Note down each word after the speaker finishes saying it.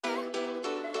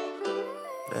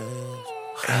How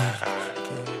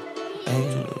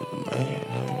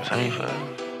you feel?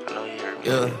 I know you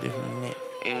heard me.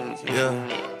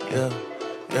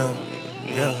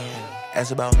 Yeah.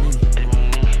 Ask about me.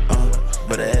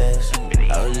 But ass,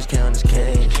 I was just counting this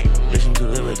cash. Wishing to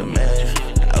live with the man.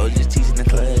 I was just teaching the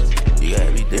class. You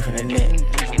gotta be different than that.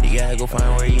 You gotta go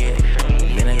find where he at.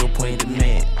 Then I go point the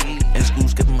man. In school,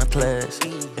 skipping my class.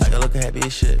 I got looking happy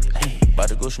as shit. About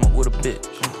to go smoke with a bitch.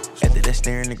 After that,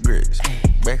 staring the grits.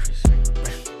 Breakfast.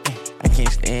 I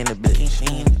can't stand the bitch.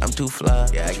 I'm too fly.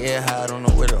 Yeah, I get high, I don't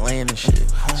know where to land and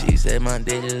shit. She said my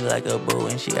dick is like a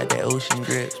boat and she got that ocean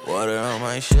grip. Water on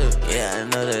my ship. Yeah, I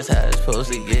know that's how it's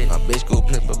supposed to get. My bitch go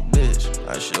flip a bitch.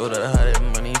 I showed her how that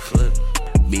money flip.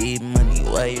 Big money,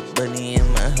 white bunny,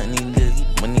 and my honey dip.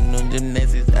 Money, no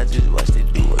gymnastics. I just watched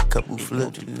it do a couple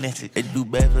flips. It do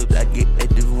backflips. I get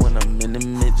active when I'm in the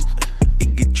midget.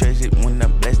 It get trashy when I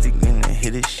blast it and I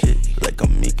hit it shit. Like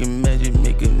I'm making magic,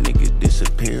 make a nigga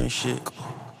disappear and shit.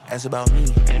 Ask about me,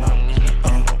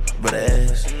 but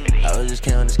ass, I was just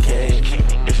counting this cash.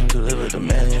 Wishing to live with the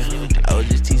man. I was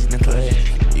just teaching the class.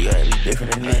 You gotta be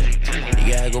different than that.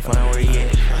 You gotta go find where he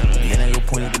at. Then I go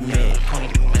point at the man.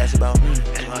 Ask about me,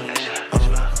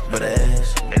 but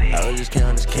ass, I was just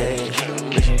counting this cash.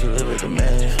 Wishing to live with the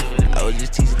man. I was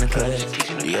just teaching the class.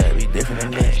 You gotta be different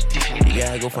than that. You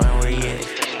gotta go find where he at.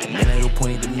 Then I go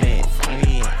point at the man.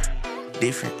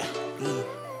 Different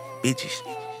bitches.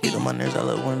 Get on my nerves, I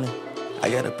love winning. I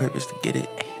got a purpose to get it.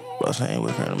 Boss, I ain't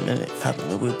with her in a minute. Hopping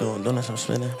the whip, doing some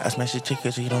spinning. I smash the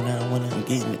chicken so you don't know I'm winning. I'm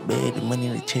getting the bag, the money,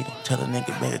 the chicken. Tell a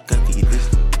nigga back, cut to get this.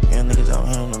 Young niggas out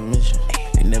here on a mission.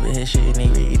 They never had shit and they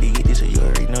ready to get this, so you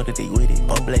already know that they with it.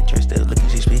 All black church still looking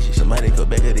suspicious. Somebody go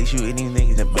back up, they shooting these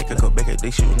niggas. And back up, go back up, they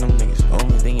shooting them niggas.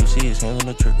 Only thing you see is hands on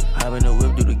the trigger. Hop in the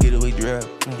whip, do the getaway drive.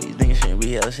 These niggas shouldn't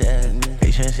be outside. They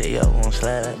shouldn't say y'all won't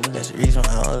slide. That's the reason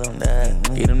why all of them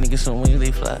died. Get them niggas some wings,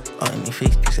 they fly. All in their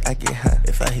face, cause I get hot.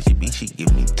 If I hit your beat, she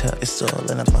give me top. It's all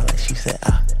in her mouth like she said,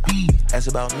 ah. Ask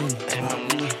about me,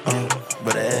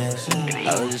 but ass,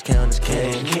 I was just counting this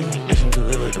cash. Wishing to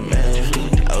live with the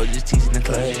man. I was just teaching the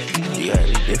class. You gotta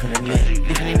be different than that.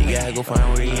 You gotta go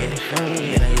find where he at.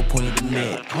 Then I go point at the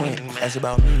man. Ask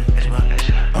about me,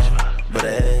 but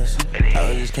ass, I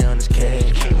was just counting this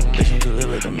cash. Wishing to live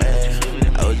with the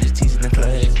man. I was just teaching the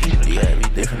class. You gotta be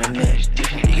different than that.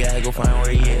 You gotta go find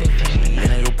where he at. Then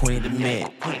I go point at the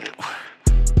man.